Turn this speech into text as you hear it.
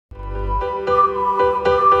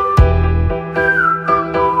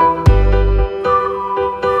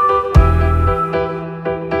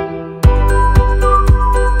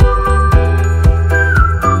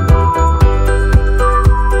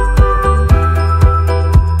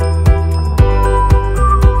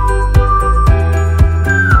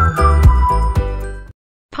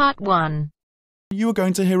1. You are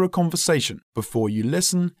going to hear a conversation. Before you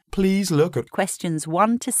listen, please look at Questions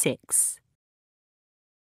 1 to 6.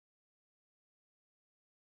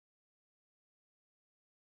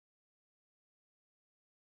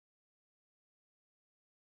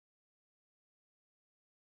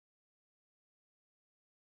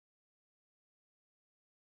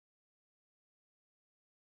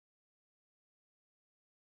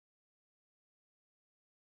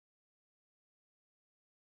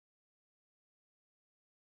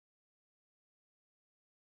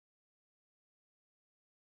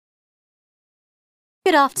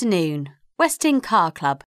 Good afternoon. Weston Car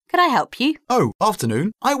Club. Could I help you? Oh,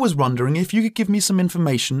 afternoon. I was wondering if you could give me some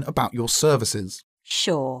information about your services.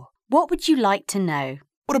 Sure. What would you like to know?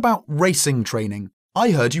 What about racing training?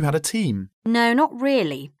 I heard you had a team. No, not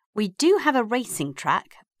really. We do have a racing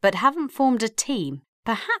track, but haven't formed a team.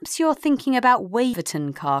 Perhaps you're thinking about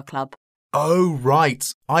Waverton Car Club. Oh,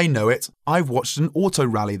 right. I know it. I've watched an auto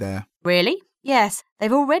rally there. Really? Yes,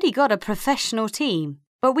 they've already got a professional team.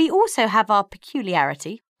 But we also have our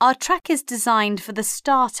peculiarity. Our track is designed for the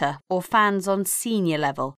starter or fans on senior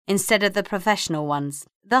level instead of the professional ones.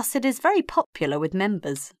 Thus, it is very popular with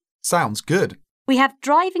members. Sounds good. We have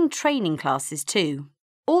driving training classes too.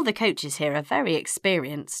 All the coaches here are very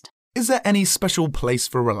experienced. Is there any special place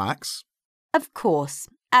for relax? Of course.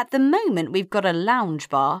 At the moment, we've got a lounge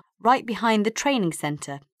bar right behind the training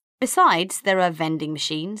centre. Besides, there are vending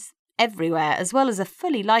machines everywhere, as well as a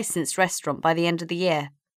fully licensed restaurant by the end of the year.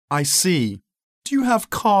 I see. Do you have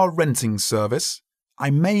car renting service? I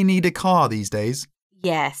may need a car these days.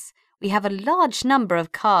 Yes, we have a large number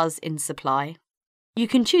of cars in supply. You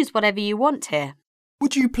can choose whatever you want here.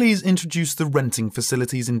 Would you please introduce the renting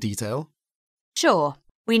facilities in detail? Sure.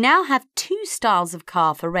 We now have 2 styles of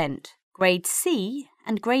car for rent, Grade C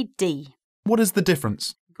and Grade D. What is the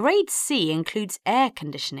difference? Grade C includes air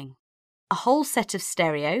conditioning, a whole set of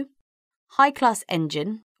stereo, high-class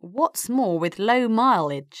engine, what's more with low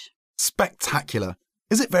mileage. Spectacular.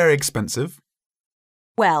 Is it very expensive?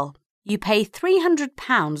 Well, you pay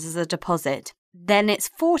 £300 as a deposit, then it's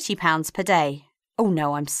 £40 per day. Oh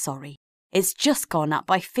no, I'm sorry. It's just gone up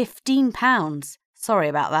by £15. Sorry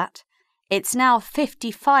about that. It's now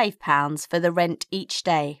 £55 for the rent each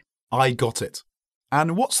day. I got it.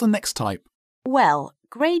 And what's the next type? Well,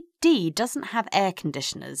 Grade D doesn't have air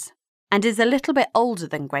conditioners and is a little bit older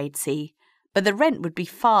than Grade C, but the rent would be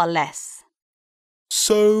far less.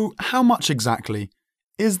 So, how much exactly?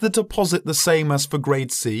 Is the deposit the same as for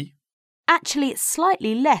Grade C? Actually, it's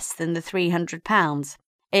slightly less than the £300.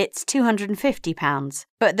 It's £250,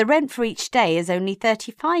 but the rent for each day is only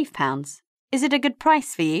 £35. Is it a good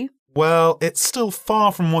price for you? Well, it's still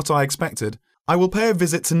far from what I expected. I will pay a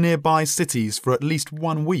visit to nearby cities for at least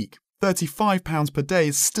 1 week. £35 per day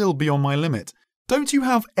is still beyond my limit. Don't you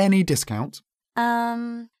have any discount?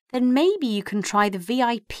 Then maybe you can try the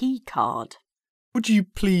VIP card. Would you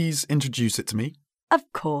please introduce it to me?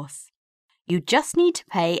 Of course. You just need to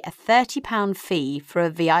pay a £30 fee for a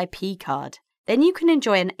VIP card. Then you can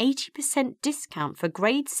enjoy an 80% discount for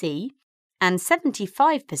Grade C and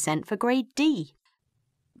 75% for Grade D.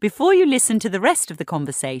 Before you listen to the rest of the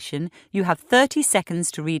conversation, you have 30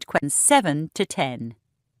 seconds to read questions 7 to 10.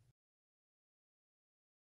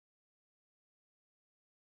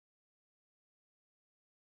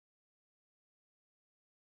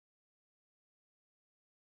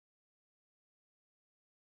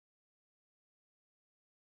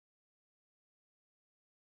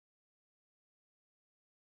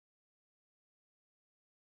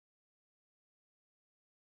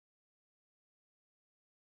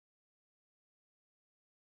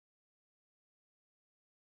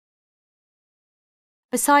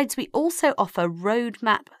 Besides, we also offer road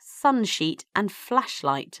map, sun sheet and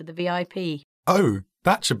flashlight to the VIP. Oh,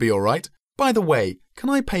 that should be all right. By the way, can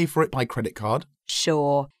I pay for it by credit card?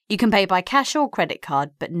 Sure. You can pay by cash or credit card,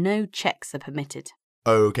 but no cheques are permitted.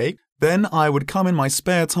 OK, then I would come in my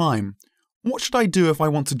spare time. What should I do if I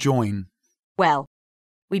want to join? Well,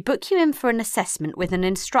 we book you in for an assessment with an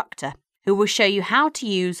instructor who will show you how to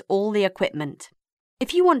use all the equipment.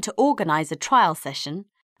 If you want to organise a trial session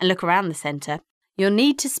and look around the centre, you'll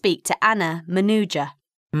need to speak to Anna Manuja.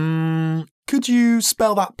 Could you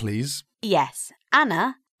spell that, please? Yes,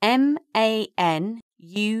 Anna, Manuja.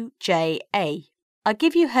 I'll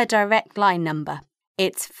give you her direct line number.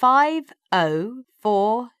 It's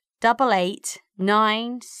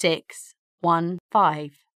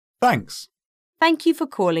 5048899615. Thanks. Thank you for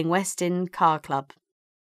calling Weston Car Club.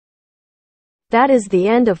 That is the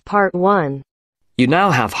end of part 1. You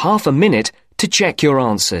now have half a minute to check your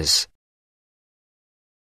answers.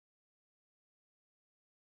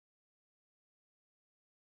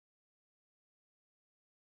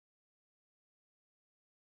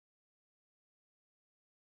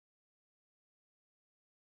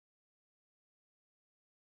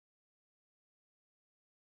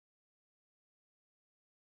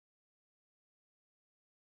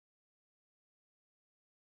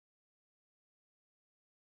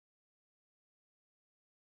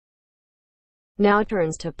 Now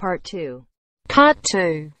turns to part 2. Part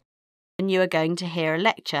 2. And you are going to hear a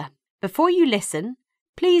lecture. Before you listen,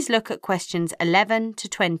 please look at questions 11 to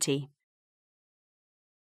 20.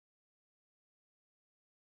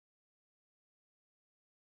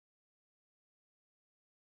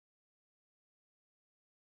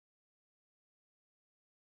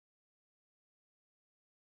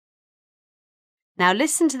 Now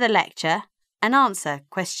listen to the lecture and answer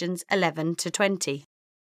questions 11 to 20.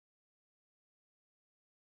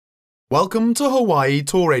 Welcome to Hawaii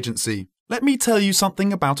Tour Agency. Let me tell you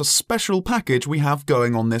something about a special package we have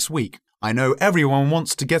going on this week. I know everyone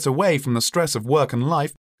wants to get away from the stress of work and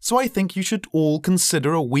life, so I think you should all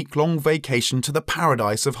consider a week-long vacation to the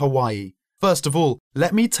paradise of Hawaii. First of all,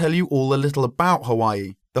 let me tell you all a little about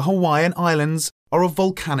Hawaii. The Hawaiian Islands are of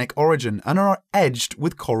volcanic origin and are edged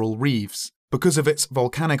with coral reefs. Because of its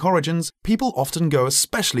volcanic origins, people often go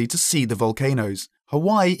especially to see the volcanoes.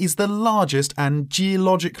 Hawaii is the largest and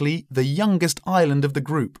geologically the youngest island of the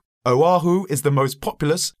group. Oahu is the most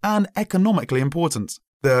populous and economically important.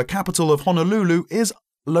 The capital of Honolulu is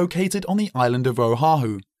located on the island of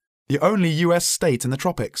Oahu, the only US state in the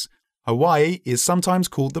tropics. Hawaii is sometimes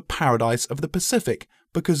called the paradise of the Pacific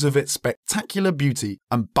because of its spectacular beauty,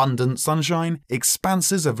 abundant sunshine,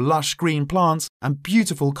 expanses of lush green plants and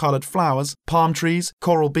beautiful coloured flowers, palm trees,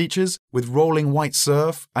 coral beaches with rolling white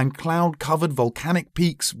surf, and cloud-covered volcanic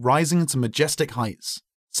peaks rising to majestic heights.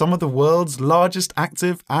 Some of the world's largest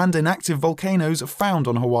active and inactive volcanoes are found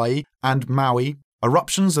on Hawaii and Maui.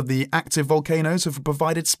 Eruptions of the active volcanoes have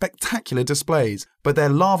provided spectacular displays, but their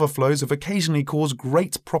lava flows have occasionally caused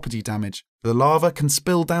great property damage. The lava can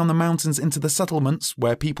spill down the mountains into the settlements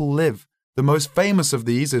where people live. The most famous of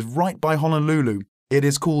these is right by Honolulu. It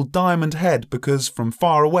is called Diamond Head because from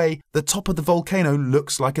far away, the top of the volcano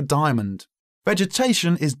looks like a diamond.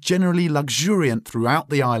 Vegetation is generally luxuriant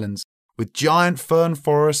throughout the islands, with giant fern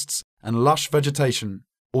forests and lush vegetation.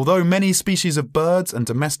 Although many species of birds and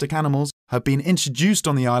domestic animals have been introduced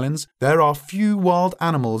on the islands, there are few wild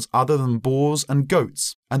animals other than boars and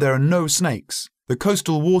goats, and there are no snakes. The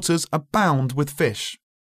coastal waters abound with fish.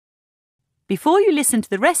 Before you listen to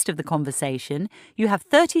the rest of the conversation, you have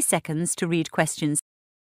 30 seconds to read questions.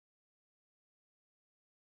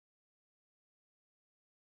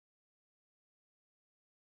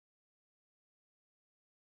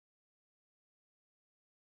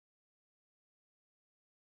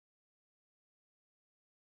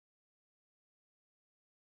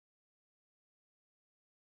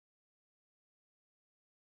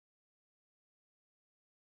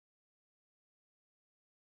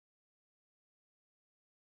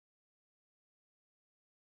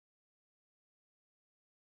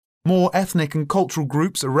 More ethnic and cultural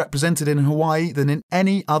groups are represented in Hawaii than in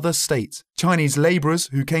any other state. Chinese labourers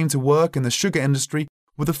who came to work in the sugar industry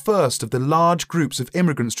were the first of the large groups of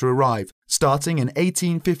immigrants to arrive, starting in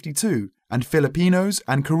 1852, and Filipinos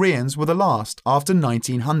and Koreans were the last after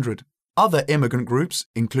 1900. Other immigrant groups,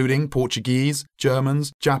 including Portuguese,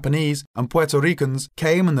 Germans, Japanese, and Puerto Ricans,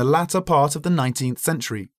 came in the latter part of the 19th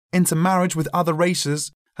century. Intermarriage with other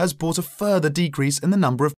races has brought a further decrease in the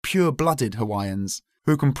number of pure-blooded Hawaiians,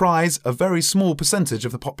 who comprise a very small percentage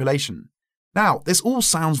of the population. Now, this all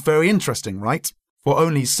sounds very interesting, right? For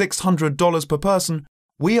only $600 per person,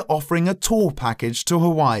 we are offering a tour package to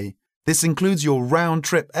Hawaii. This includes your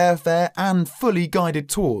round-trip airfare and fully guided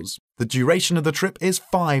tours. The duration of the trip is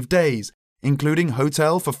 5 days, including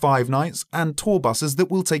hotel for 5 nights and tour buses that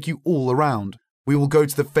will take you all around. We will go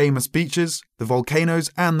to the famous beaches, the volcanoes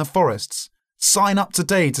and the forests. Sign up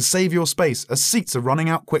today to save your space as seats are running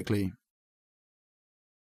out quickly.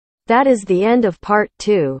 That is the end of part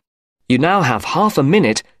 2. You now have half a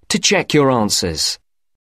minute to check your answers.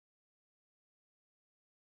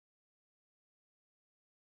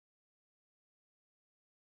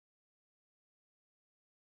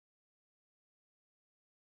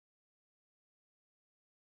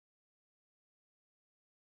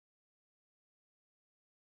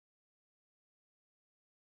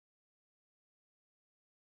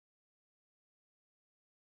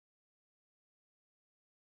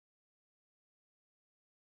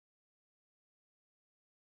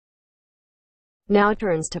 Now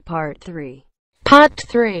turns to part 3. Part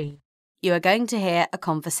 3. You are going to hear a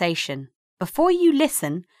conversation. Before you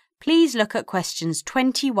listen, please look at questions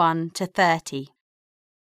 21 to 30.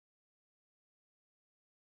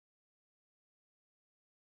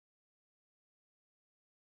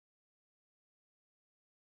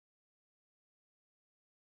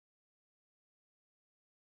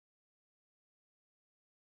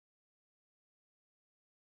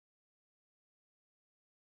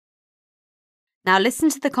 Now listen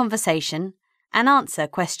to the conversation and answer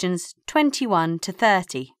questions 21 to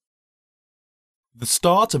 30. The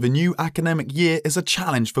start of a new academic year is a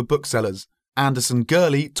challenge for booksellers. Anderson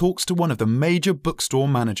Gurley talks to one of the major bookstore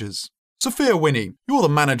managers. Sophia Winnie, you're the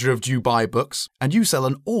manager of Dubai Books, and you sell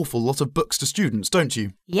an awful lot of books to students, don't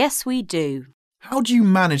you? Yes, we do. How do you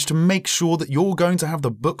manage to make sure that you're going to have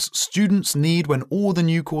the books students need when all the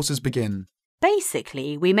new courses begin?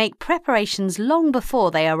 Basically, we make preparations long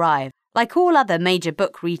before they arrive. Like all other major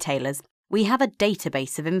book retailers, we have a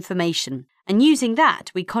database of information, and using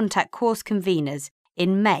that, we contact course conveners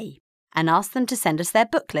in May and ask them to send us their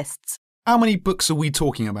book lists. How many books are we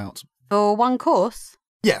talking about? For one course?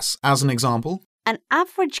 Yes, as an example. An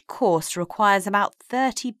average course requires about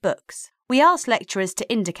 30 books. We ask lecturers to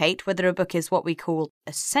indicate whether a book is what we call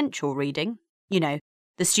essential reading, the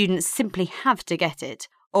students simply have to get it,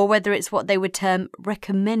 or whether it's what they would term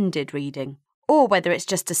recommended reading, or whether it's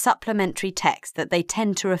just a supplementary text that they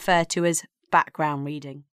tend to refer to as background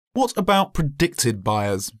reading. What about predicted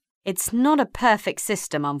buyers? It's not a perfect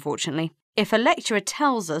system, unfortunately. If a lecturer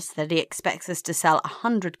tells us that he expects us to sell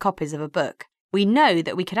 100 copies of a book, we know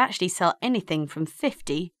that we could actually sell anything from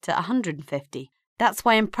 50 to 150. That's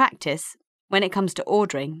why in practice, when it comes to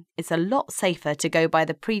ordering, it's a lot safer to go by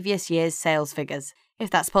the previous year's sales figures, if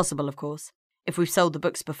that's possible, of course, if we've sold the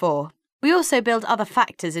books before. We also build other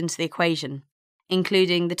factors into the equation,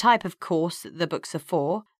 including the type of course that the books are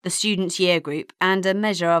for, the student's year group, and a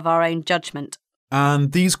measure of our own judgment.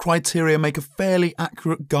 And these criteria make a fairly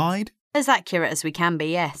accurate guide? As accurate as we can be,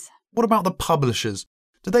 yes. What about the publishers?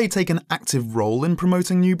 Do they take an active role in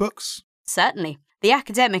promoting new books? Certainly. The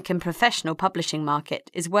academic and professional publishing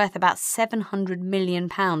market is worth about £700 million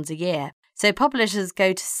a year, so publishers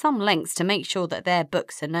go to some lengths to make sure that their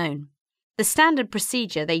books are known. The standard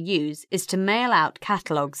procedure they use is to mail out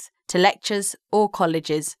catalogues to lecturers or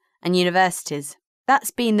colleges and universities.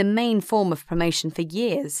 That's been the main form of promotion for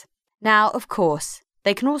years. Now, of course,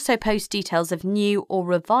 they can also post details of new or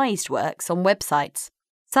revised works on websites.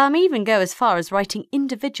 Some even go as far as writing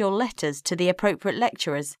individual letters to the appropriate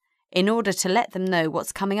lecturers in order to let them know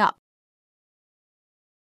what's coming up.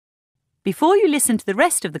 Before you listen to the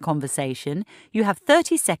rest of the conversation, you have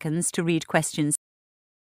 30 seconds to read questions.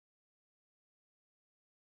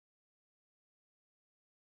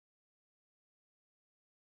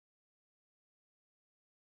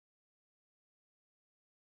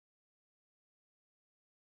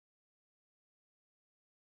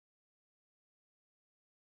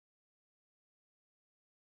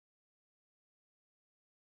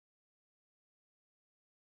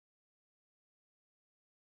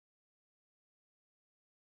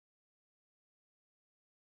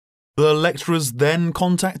 The lecturers then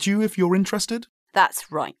contact you if you're interested?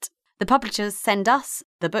 That's right. The publishers send us,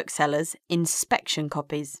 the booksellers, inspection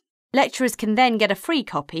copies. Lecturers can then get a free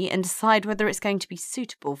copy and decide whether it's going to be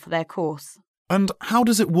suitable for their course. And how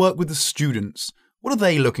does it work with the students? What are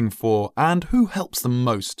they looking for, and who helps them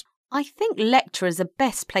most? I think lecturers are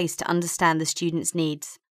best placed to understand the students'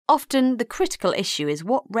 needs. Often, the critical issue is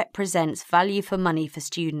what represents value for money for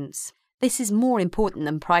students. This is more important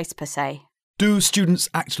than price per se. Do students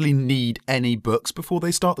actually need any books before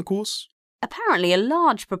they start the course? Apparently, a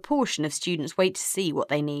large proportion of students wait to see what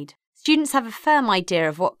they need. Students have a firm idea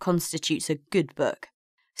of what constitutes a good book,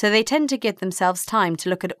 so they tend to give themselves time to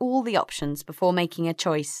look at all the options before making a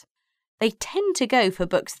choice. They tend to go for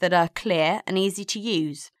books that are clear and easy to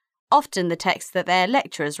use. Often the texts that their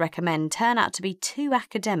lecturers recommend turn out to be too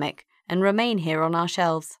academic and remain here on our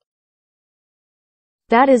shelves.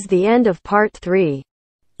 That is the end of part 3.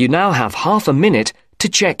 You now have half a minute to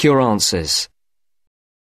check your answers.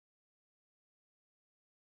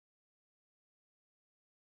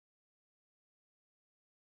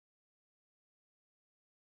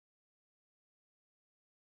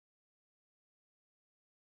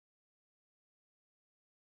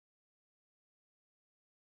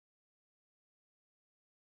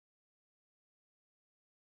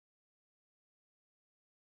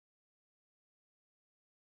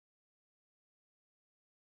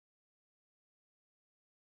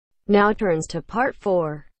 Now turns to part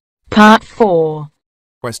 4. Part 4.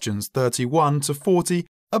 Questions 31 to 40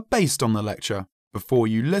 are based on the lecture. Before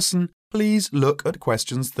you listen, please look at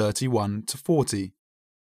questions 31 to 40.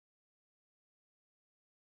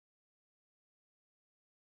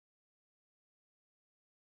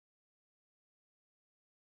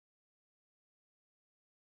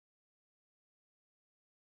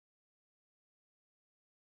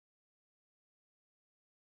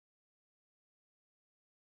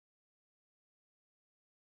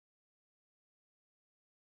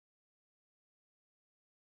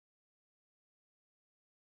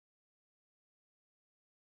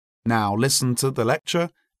 Now listen to the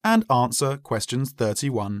lecture and answer questions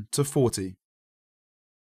 31 to 40.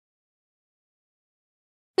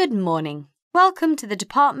 Good morning. Welcome to the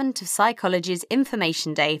Department of Psychology's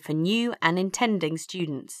Information Day for new and intending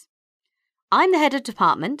students. I'm the head of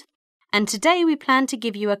department, and today we plan to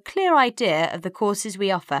give you a clear idea of the courses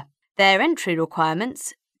we offer, their entry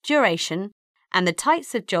requirements, duration, and the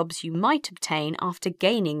types of jobs you might obtain after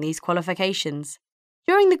gaining these qualifications.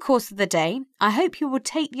 During the course of the day, I hope you will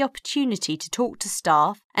take the opportunity to talk to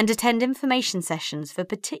staff and attend information sessions for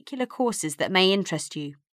particular courses that may interest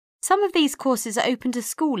you. Some of these courses are open to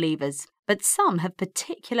school leavers, but some have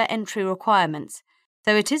particular entry requirements,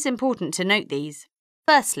 so it is important to note these.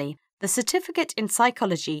 Firstly, the Certificate in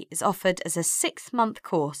Psychology is offered as a 6-month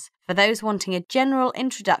course for those wanting a general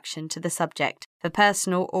introduction to the subject for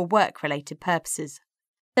personal or work-related purposes.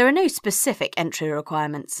 There are no specific entry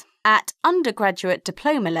requirements. At undergraduate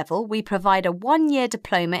diploma level, we provide a 1-year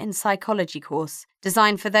diploma in psychology course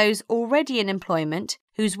designed for those already in employment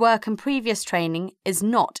whose work and previous training is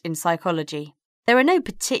not in psychology. There are no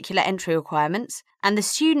particular entry requirements, and the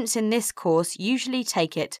students in this course usually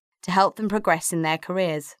take it to help them progress in their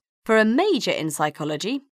careers. For a major in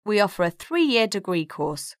psychology, we offer a 3-year degree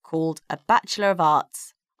course called a Bachelor of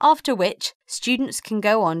Arts, after which students can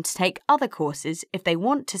go on to take other courses if they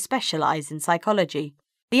want to specialise in psychology.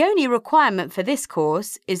 The only requirement for this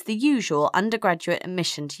course is the usual undergraduate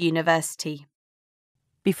admission to university.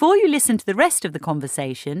 Before you listen to the rest of the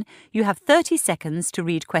conversation, you have 30 seconds to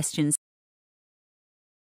read questions.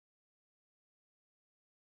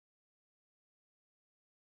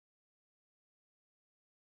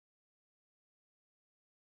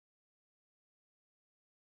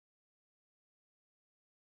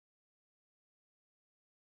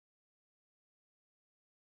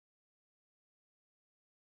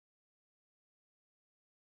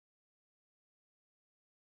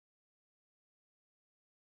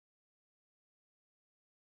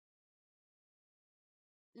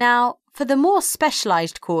 Now, for the more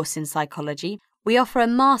specialised course in psychology, we offer a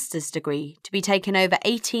master's degree to be taken over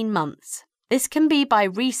 18 months. This can be by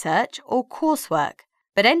research or coursework,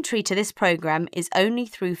 but entry to this programme is only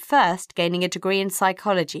through first gaining a degree in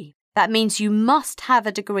psychology. That means you must have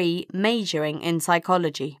a degree majoring in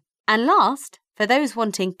psychology. And last, for those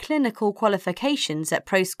wanting clinical qualifications at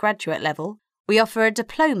postgraduate level, we offer a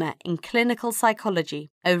diploma in clinical psychology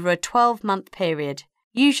over a 12-month period,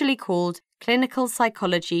 usually called Clinical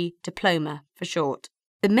Psychology Diploma for short.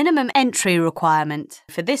 The minimum entry requirement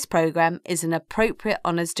for this programme is an appropriate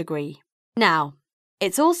honours degree. Now,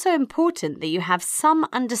 it's also important that you have some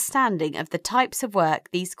understanding of the types of work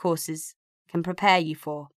these courses can prepare you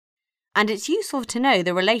for. And it's useful to know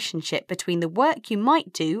the relationship between the work you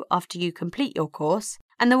might do after you complete your course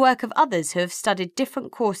and the work of others who have studied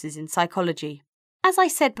different courses in psychology. As I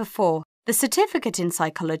said before, the certificate in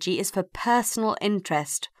psychology is for personal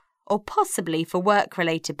interest or possibly for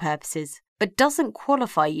work-related purposes, but doesn't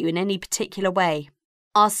qualify you in any particular way.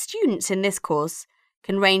 Our students in this course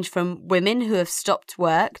can range from women who have stopped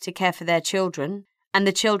work to care for their children and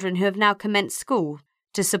the children who have now commenced school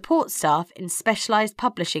to support staff in specialised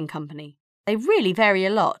publishing company. They really vary a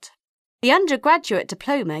lot. The undergraduate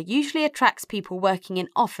diploma usually attracts people working in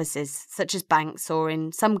offices such as banks or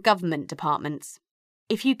in some government departments.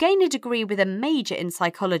 If you gain a degree with a major in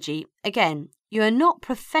psychology, again, you are not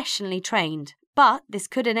professionally trained, but this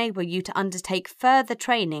could enable you to undertake further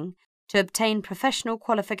training to obtain professional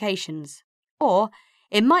qualifications. Or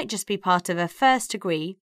it might just be part of a first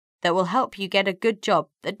degree that will help you get a good job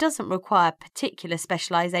that doesn't require particular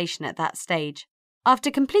specialisation at that stage.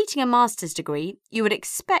 After completing a master's degree, you would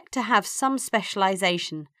expect to have some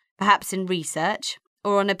specialisation, perhaps in research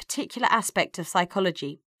or on a particular aspect of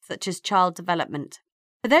psychology, such as child development.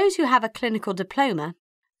 For those who have a clinical diploma,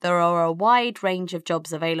 there are a wide range of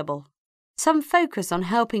jobs available. Some focus on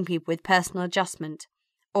helping people with personal adjustment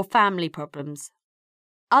or family problems.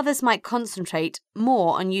 Others might concentrate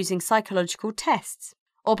more on using psychological tests,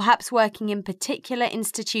 or perhaps working in particular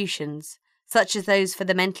institutions, such as those for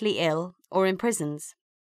the mentally ill or in prisons.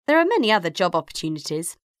 There are many other job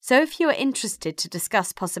opportunities, so if you are interested to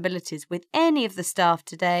discuss possibilities with any of the staff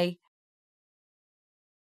today.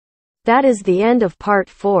 That is the end of part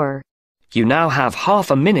 4. You now have half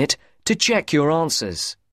a minute to check your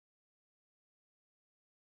answers.